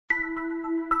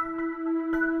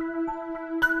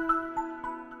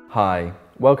Hi,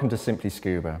 welcome to Simply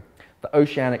Scuba, the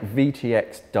Oceanic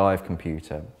VTX Dive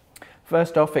Computer.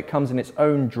 First off, it comes in its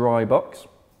own dry box,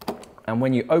 and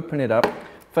when you open it up,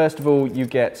 first of all you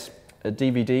get a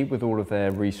DVD with all of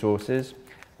their resources,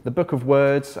 the book of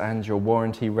words and your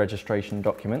warranty registration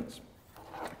documents.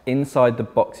 Inside the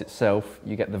box itself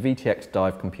you get the VTX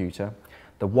Dive Computer,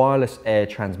 the wireless air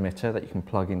transmitter that you can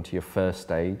plug into your first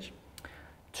stage,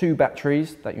 2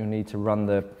 batteries that you'll need to run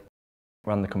the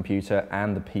computer,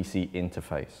 and the PC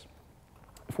interface.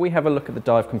 If we have a look at the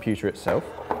dive computer itself,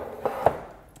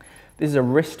 this is a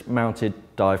wrist-mounted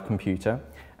dive computer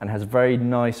and has a very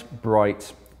nice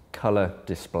bright colour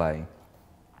display.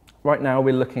 Right now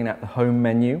we're looking at the home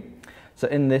menu. So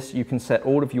in this you can set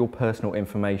all of your personal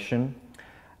information,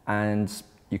 and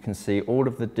you can see all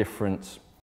of the different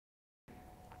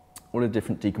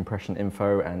decompression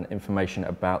info and information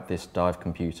about this dive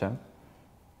computer.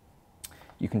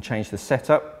 You can change the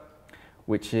setup,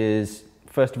 which is,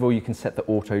 first of all, you can set the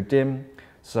auto dim.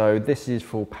 So this is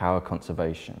for power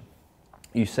conservation.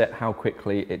 You set how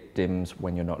quickly it dims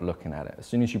when you're not looking at it. As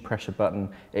soon as you press a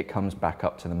button, it comes back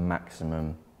up to the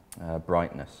maximum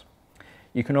brightness.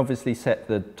 You can obviously set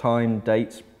the time,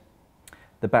 date,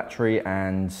 the battery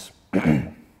and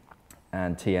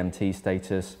TMT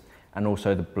status, and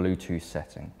also the Bluetooth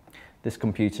setting. This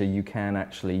computer, you can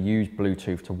actually use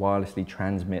Bluetooth to wirelessly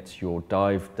transmit your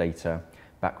dive data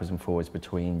backwards and forwards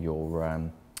between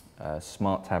your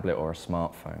smart tablet or a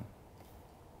smartphone.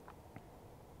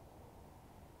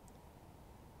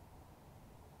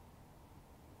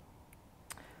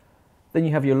 Then you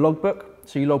have your logbook.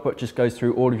 So your logbook just goes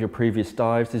through all of your previous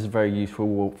dives. This is very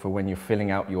useful for when you're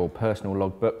filling out your personal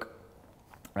logbook.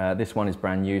 This one is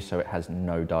brand new, so it has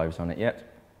no dives on it yet.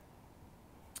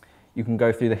 You can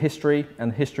go through the history,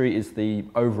 and the history is the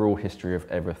overall history of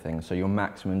everything. So your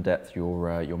maximum depth,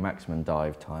 your maximum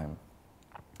dive time.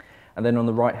 And then on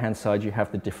the right hand side you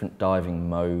have the different diving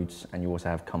modes, and you also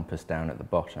have compass down at the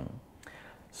bottom.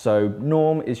 So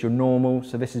norm is your normal,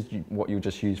 so this is what you'll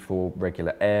just use for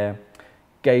regular air.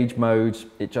 Gauge modes,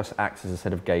 it just acts as a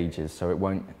set of gauges, so it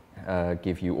won't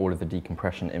give you all of the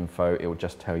decompression info, it will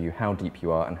just tell you how deep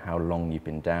you are and how long you've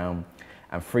been down.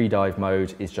 And free dive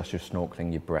mode is just your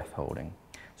snorkeling, your breath holding.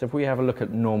 So if we have a look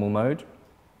at normal mode,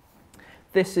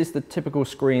 this is the typical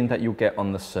screen that you'll get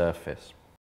on the surface.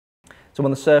 So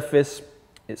on the surface,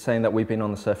 it's saying that we've been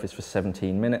on the surface for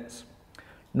 17 minutes.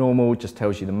 Normal just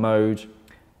tells you the mode.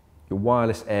 Your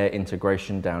wireless air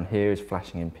integration down here is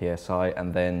flashing in PSI,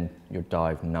 and then your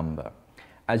dive number.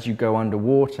 As you go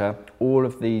underwater, all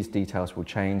of these details will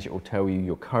change. It will tell you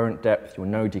your current depth, your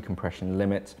no decompression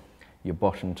limit, your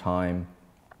bottom time,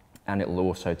 and it will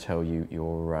also tell you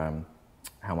your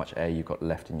how much air you've got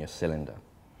left in your cylinder.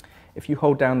 If you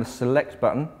hold down the select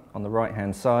button on the right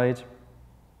hand side,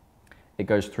 it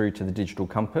goes through to the digital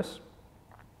compass,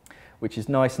 which is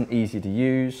nice and easy to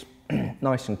use,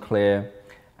 nice and clear,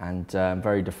 and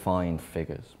very defined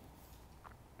figures.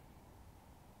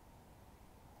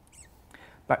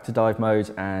 Back to dive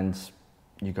mode, and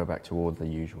you go back to all the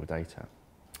usual data.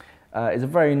 It's a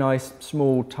very nice,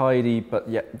 small, tidy, but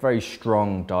yet very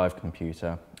strong dive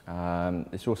computer.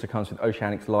 This also comes with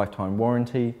Oceanic's lifetime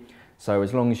warranty, so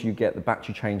as long as you get the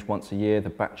battery changed once a year, the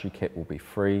battery kit will be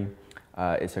free.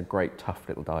 It's a great, tough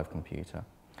little dive computer.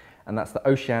 And that's the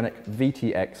Oceanic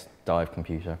VTX Dive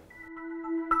Computer.